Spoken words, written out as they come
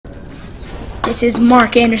This is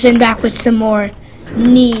Mark Anderson back with some more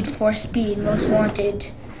Need for Speed Most Wanted,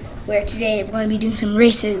 where today we're going to be doing some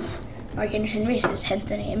races. Mark Anderson races, hence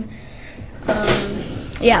the name.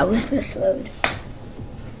 Yeah, with this load.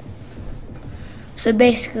 So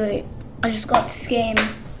basically, I just got this game.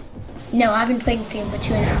 No, I've been playing this game for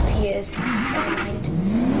 2.5 years. Never mind.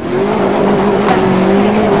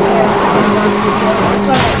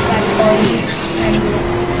 Sorry about bad quality. Heading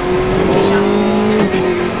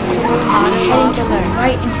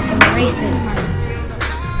right into some races.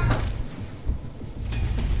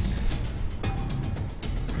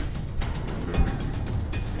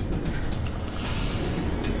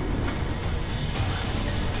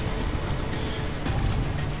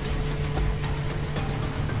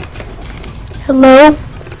 Hello,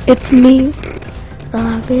 it's me.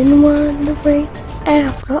 I've been wondering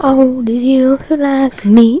after all these years you like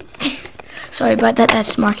me. Sorry about that.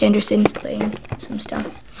 That's Mark Anderson playing some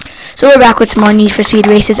stuff. So we're back with some more Need for Speed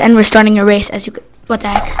races, and we're starting a race. As you could, what the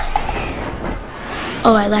heck?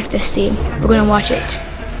 Oh, I like this theme. We're gonna watch it.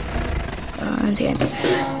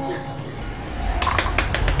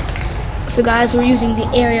 So guys, we're using the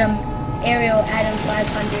Aerial Adam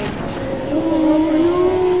 500.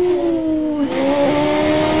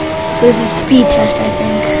 So this is a speed test, I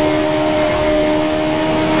think.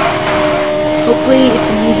 Hopefully it's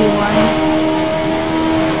an easy one.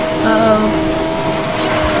 Uh-oh.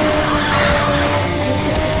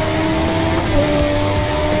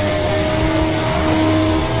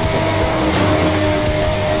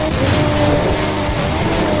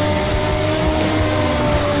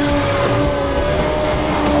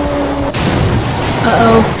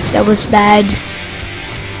 Uh-oh, that was bad.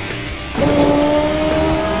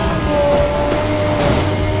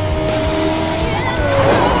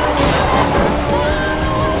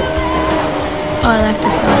 Oh, I like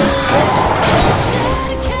this song.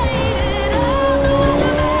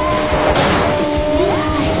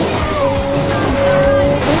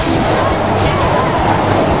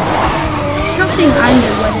 It's not saying I'm the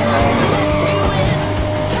winner.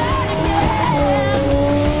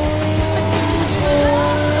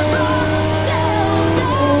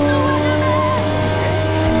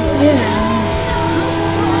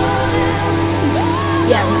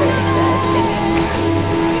 Yeah, I'm very bad at singing.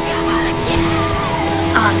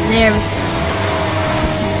 Ah, there we go.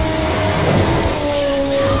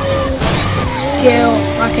 Skill,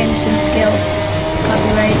 Mark Anderson skill.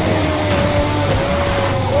 Copyright.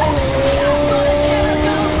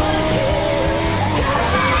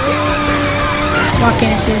 Mark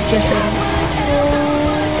Anderson's driffing.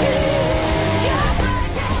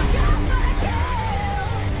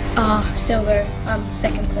 Silver,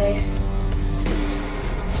 second place.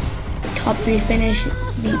 Top 3 finish,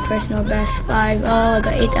 beat personal best 5. Oh, I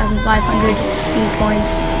got 8,500 speed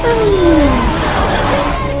points.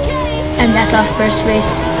 And that's our first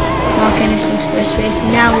race, Mark Anderson's first race.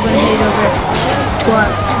 Now we're gonna head over to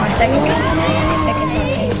my second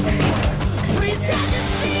campaign.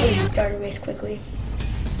 Let's start a race quickly.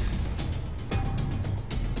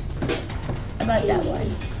 About that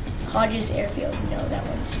one. Hodges Airfield, no, that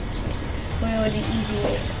one's seriously. We're going to do the easy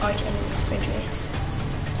race, arch enemy sprint race.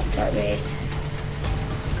 Start race.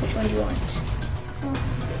 Which one do you want?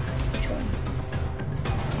 Which one?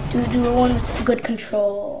 Do one with good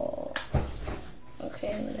control.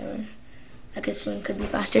 Okay, whatever. I guess this one could be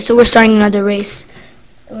faster. So we're starting another race.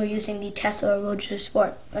 We're using the Tesla Roadster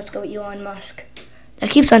Sport. Let's go with Elon Musk. That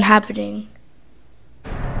keeps on happening.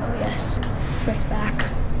 Oh yes. Press back.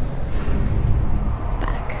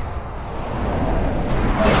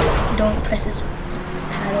 Don't press his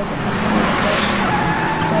paddles or anything.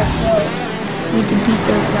 So let's go. We need to beat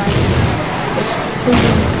those guys. Those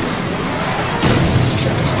fools. We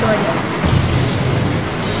should destroy them.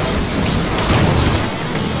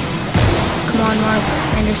 Come on, Mark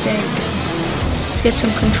Anderson. Let's get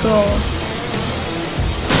some control.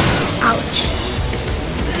 Ouch.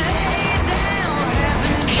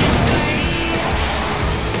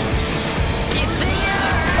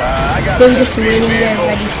 They were just waiting there,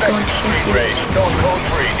 ready to go into pursuit.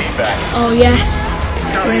 Oh yes,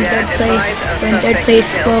 we're in third place. We're in third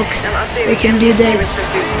place, folks. We can do this.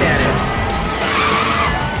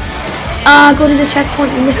 Go to the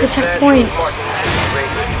checkpoint. You missed the checkpoint.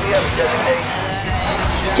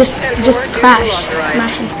 Just crash,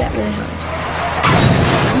 smash into that really hard.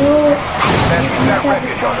 No.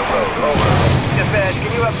 Dispatch,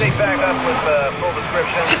 can you update back up with full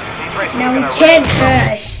description? Now we can't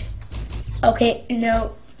crash. Okay,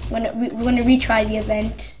 no. We're gonna retry the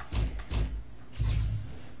event.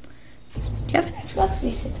 Do you have an Xbox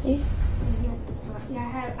 360? Yeah, I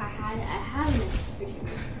had an Xbox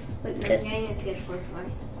 360. Because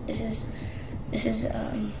this is this is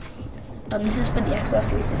for the Xbox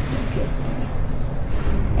 360 and PS3s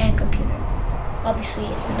and computer. Obviously,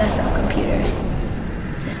 it's the best on computer.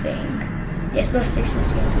 Just saying, the Xbox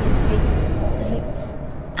 360 and PS3 doesn't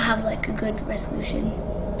have like a good resolution.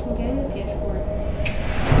 I'm getting the PS4.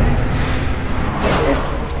 I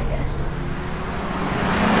guess.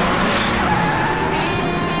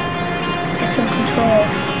 Let's get some control.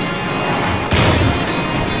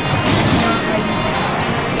 It's not hard to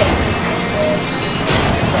get good control.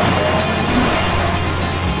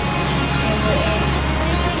 And we're in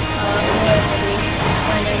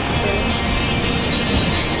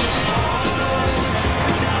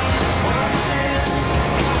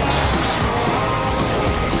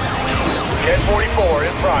Jet 44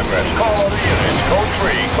 in progress. Call all the units. Code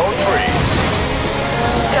 3, code 3.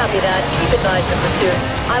 Copy that. Keep advised of pursuit.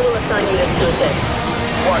 I will assign units to assist.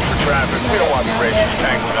 Watch for traffic. We don't want the radius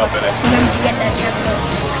tangled up in it. Remember to get that checkpoint.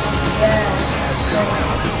 Yes.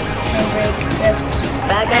 Handbrake, lift.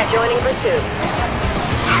 Baggage joining pursuit.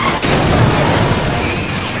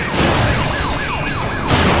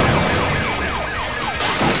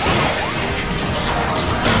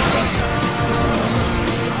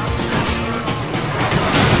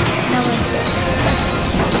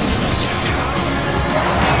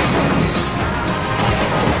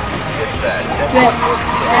 Drift.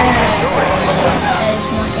 That is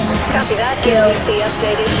not going to Copy that. skill. The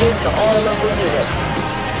update issued to all local units.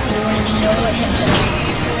 You want to know what hit them.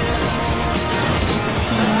 You can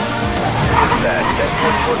see. Dispatch, Jet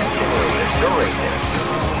 44 continuing. There's no racing.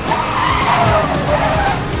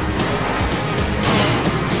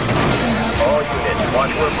 All units,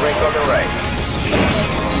 watch for a break on the right.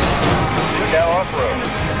 Two now off-road.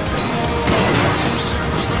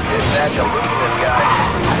 Dispatch, I'm losing this guy.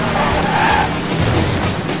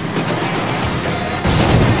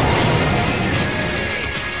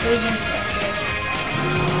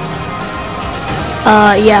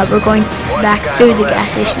 Yeah, we're going back through the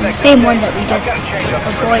gas station, the same one that we just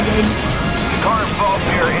avoided. The car involved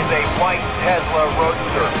here is a white Tesla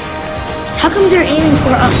Roadster. How come they're aiming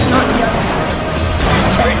for us, not the other guys?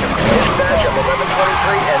 Dispatch, I'm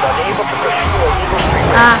 1123 and unable to pursue a legal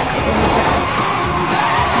street.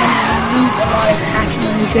 We use a lot of traction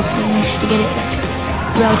when we're drifting to get it like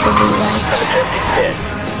relatively right.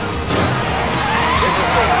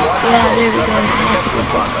 Yeah, there we go. That's a good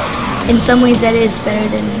one. In some ways, that is better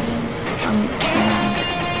than turning.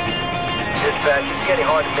 Dispatch, it's getting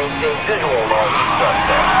hard to maintain visual along these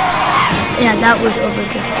suspects. Yeah, that was over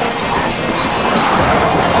drifting.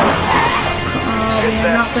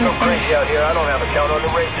 We're not going to finish. Out here, I don't have a count on the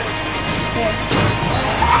races.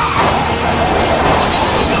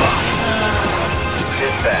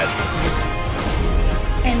 Dispatch.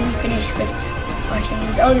 And we finished fifth.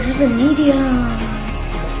 Oh, this is a medium.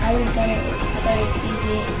 I would have done it. I thought it was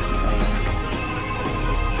easy.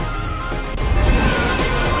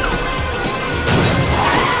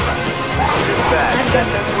 Dispatch, that's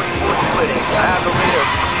 1044 splitting. I have the leader.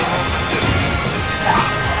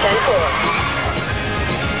 10-4.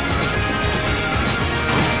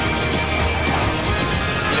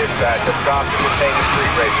 Dispatch, a stop to contain the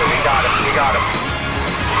street racer. We got him. We got him.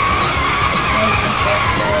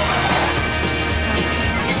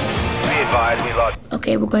 Be advised, we lost.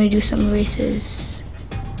 Okay, we're going to do some races.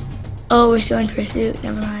 Oh, we're still in pursuit.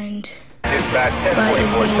 Never mind. Dispatch,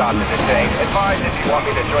 1044 stop to detain. Advise if you want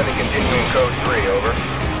me to join the continuing code 3, over.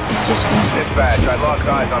 Just finished this Dispatch, I pursuit. lost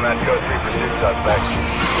eyes on that code 3 pursuit suspect.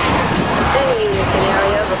 Sending units in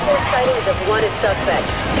area. Report sightings of wanted suspect.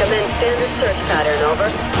 Commence standard search pattern, over.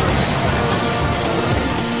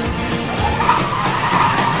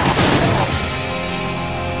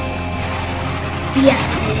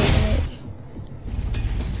 Yes, we did it.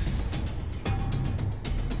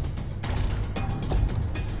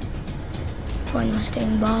 One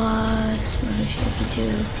Mustang Boss, one Chevy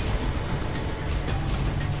 2.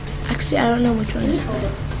 Actually, I don't know which one is for.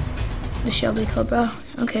 The Shelby Cobra.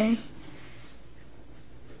 Okay.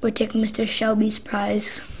 We're taking Mr. Shelby's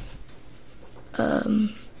prize.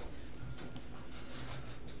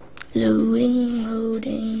 Loading,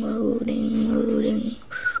 loading, loading, loading.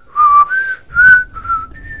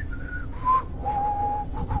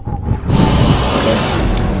 Okay,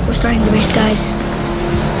 we're starting the race, guys.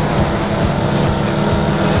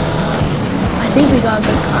 I think we got a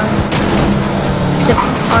good car. Except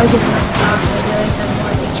ours is less powerful, the others have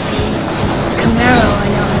more HP. The Camaro, I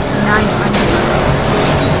know, has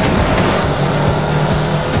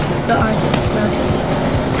 900. But ours is relatively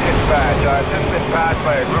fast. Dispatch, I've just been passed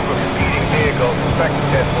by a group of speeding vehicles. Suspect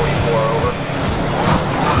 1044, over.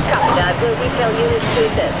 Copy that. Will detail units to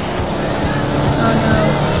assist. Oh no.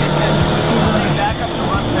 See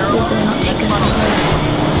what they'll not take us over.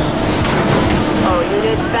 All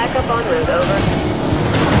units, back up en route, over.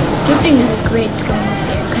 Drifting is a great skill in this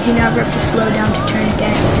game because you never have to slow down to turn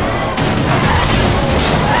again.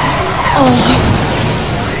 Oh,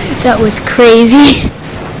 that was crazy.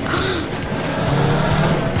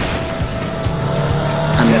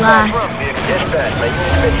 I'm last.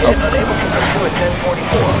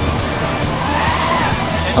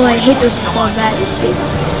 Oh, I hate those Corvettes.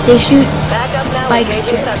 They shoot spike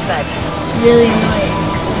strips. It's really annoying.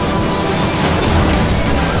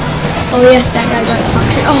 Oh yes, that guy got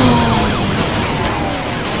punctured. Oh,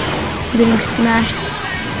 getting smashed.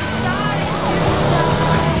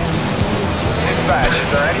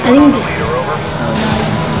 I think just. Oh no.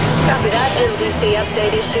 Copy that. NDC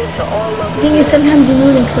update issued to all local. The thing is, sometimes you're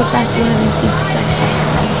moving so fast you don't even see the spike strips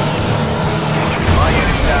coming. My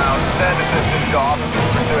unit's down. Send assistance off.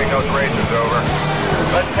 Pursuing those racers, over.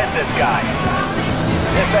 Let's hit this guy.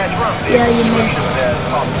 Dispatch run. Yeah, you missed.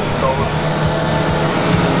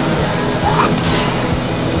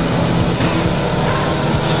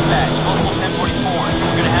 Dispatch, multiple 1044.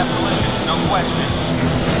 We're gonna have collisions, no question.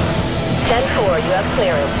 10-4, you have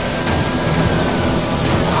clearance.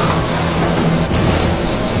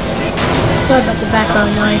 Sorry about the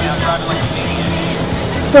background noise.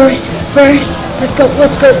 First, let's go,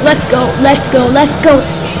 let's go, let's go, let's go, let's go.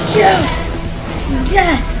 Yes!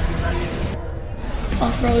 Yes!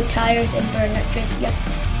 Off-road tires and burn nitrous. Yep.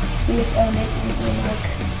 We just own it.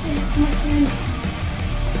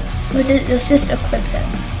 Let's just equip them.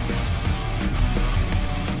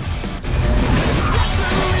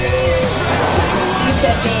 It's a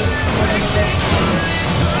big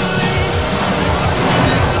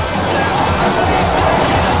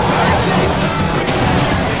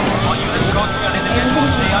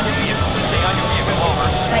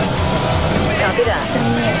Copy that. 7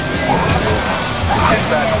 years.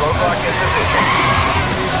 Dispatch, roadblock in position.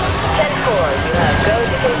 10-4, you have go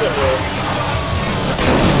to continue.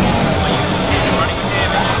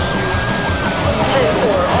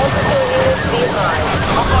 10-4, all pursuing units be advised.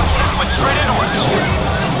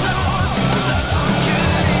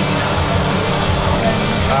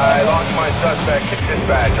 I lost my suspect.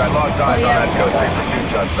 Dispatch, I logged on that code 3 pursuit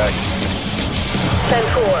suspect.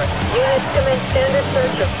 10-4, units commence standard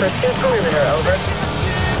search of pursuit perimeter, over.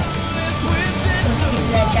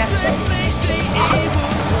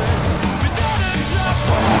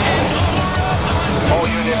 All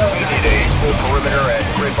units, we need a full perimeter and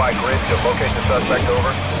grid by grid to locate the suspect,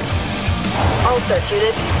 over. All search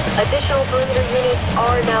units, additional perimeter units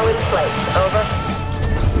are now in place, over.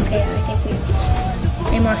 Okay, I think we.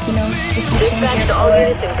 Hey Mark, you know, if you change Dispatch to your all color,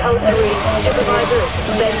 units in code 3, supervisor,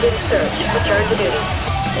 suspended search, return to duty.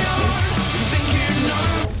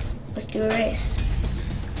 let's do a race.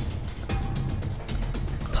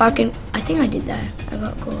 Parking. I think I did that. I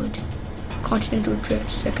got gold. Continental Drift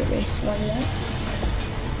Circuit Race. Want to do that?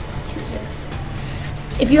 Choose it.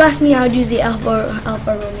 If you ask me, I would use the Alfa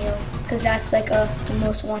Romeo because that's like the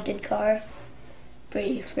most wanted car.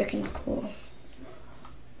 Pretty freaking cool.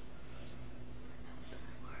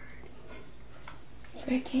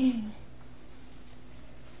 Freaking.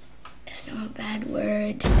 It's not a bad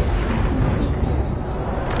word.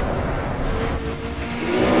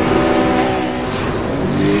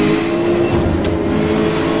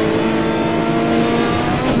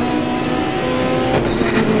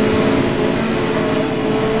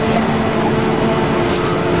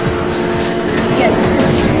 Yeah, this is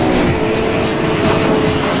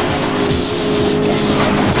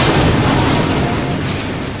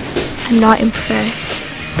I'm not impressed.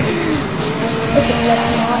 Okay, let's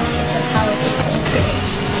not get the power to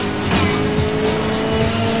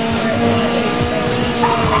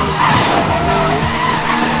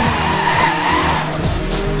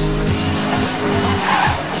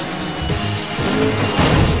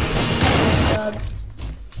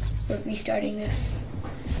We're restarting this.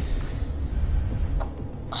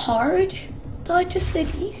 Hard? I thought I just said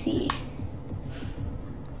easy.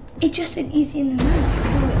 It just said easy in the map.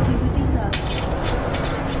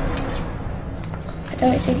 I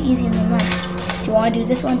thought it said easy in the map. Do you want to do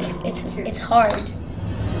this one? It's hard.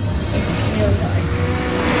 It's really hard.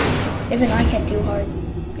 Even I can't do hard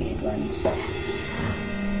rated ones.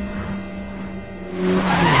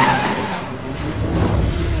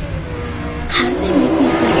 How do they make me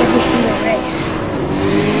play every single race?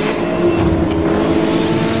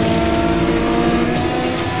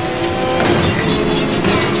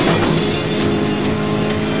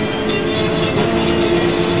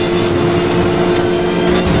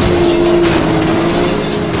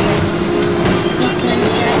 It's not saying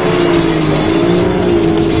it's right.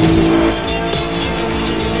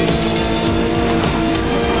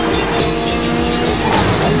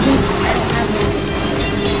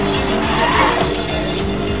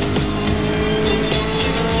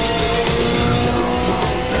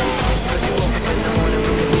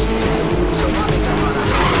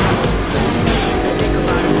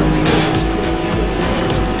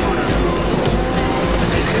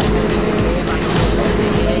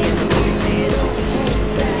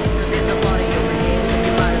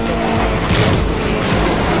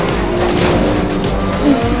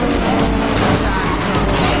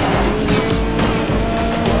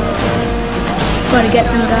 Gotta get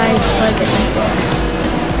them, guys. Gotta get them, folks.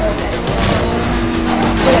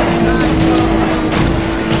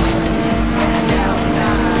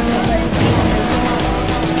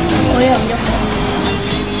 Oh yeah, I'm definitely.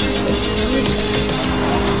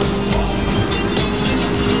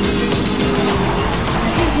 I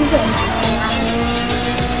think these are interesting maps.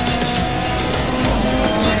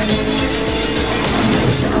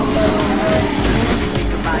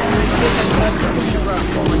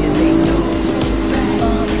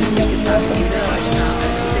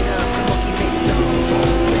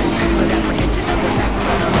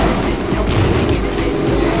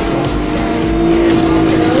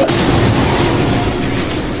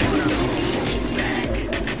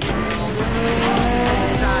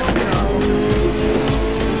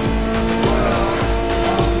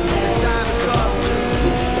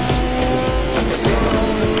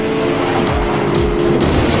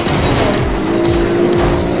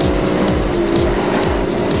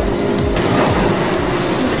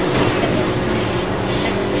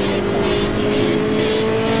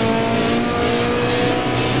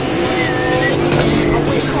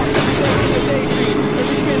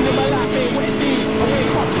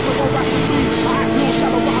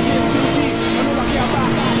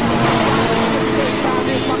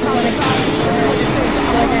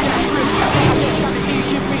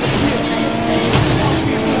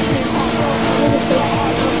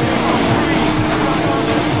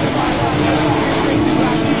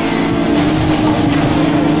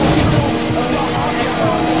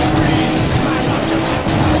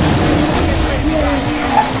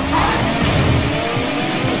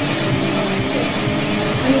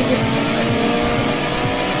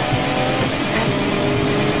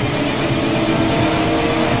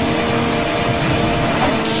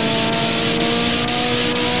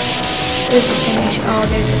 There's the finish. Oh,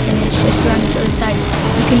 there's the finish. Just run this other side.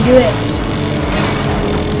 You can do it.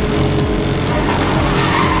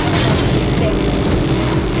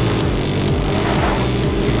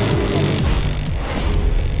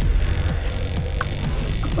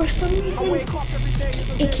 6. For some reason,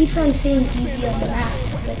 it keeps on saying easy on the map,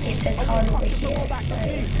 but it says hard over here.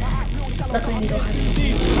 So, luckily we don't have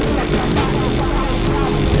any.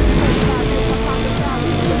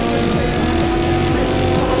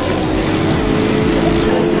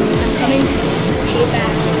 Coming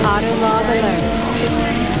payback. Auto log alert.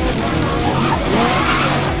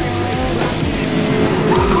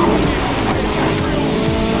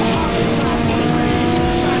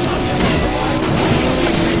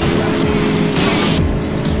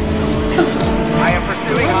 I am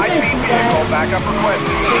pursuing high-speed vehicle. Backup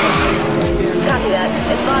requested. Copy that.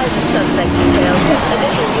 Advise the suspect details.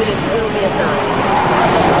 Additional units will be assigned.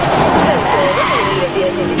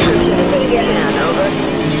 Description of the can, over.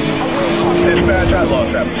 Dispatch, I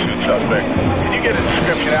lost that pursuit suspect. Can you get a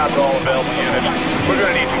description out to all available units? We're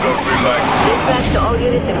going to need to go green light. Dispatch to all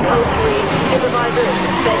units in code 3. Supervisor is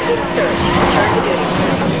suspended search. Return to duty.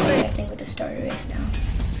 I think we'll just start a race now.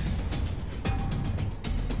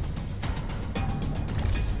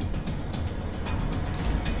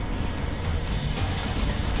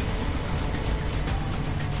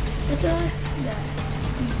 What's that?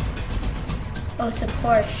 Oh, it's a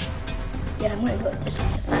Porsche. Yeah, I'm gonna go with this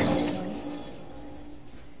one, the fastest one.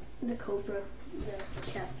 The Cobra,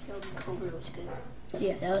 the Chef Shelby Cobra was good.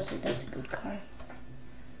 Yeah, that's a good car.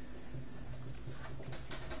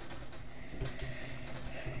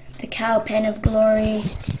 The cow pen of glory.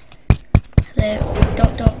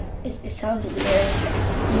 It sounds weird. You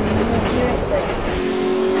won't hear it, but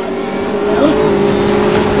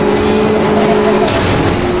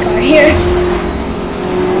this car here.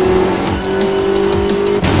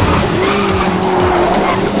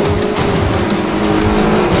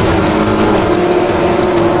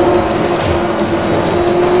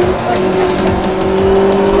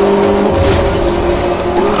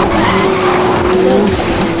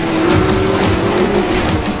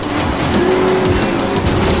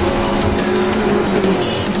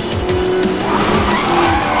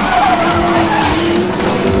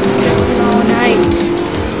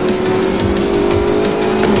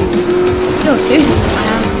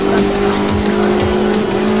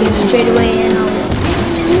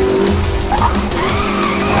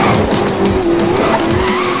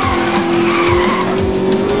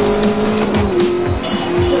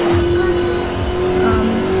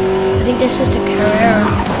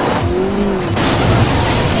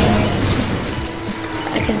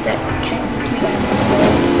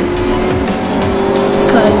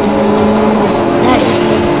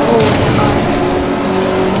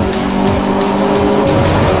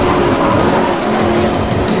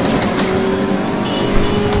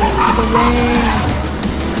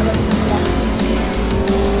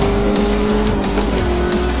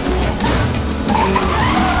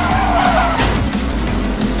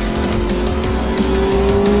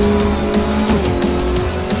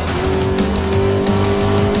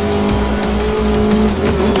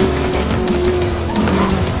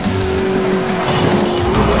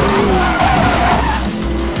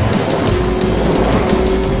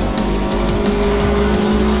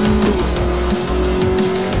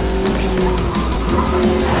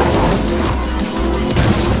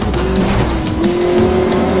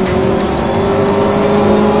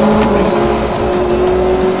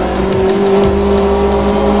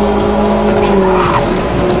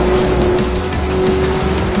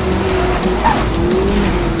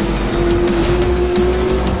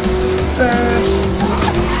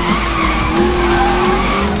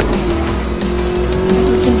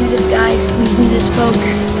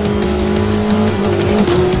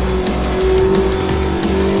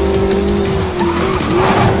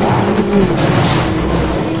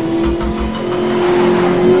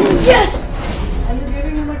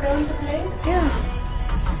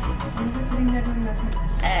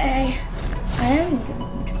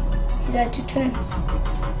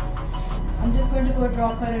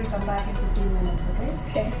 her and come back in 15 minutes, okay?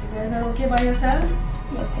 Okay. You guys are okay by yourselves?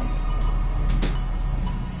 Okay.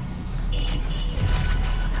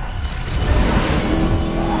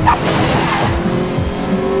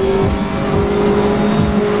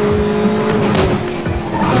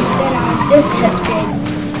 This has been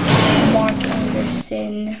Mark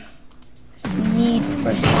Anderson's Need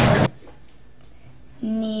for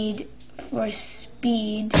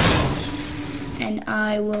Speed, and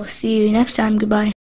I will see you next time. Goodbye.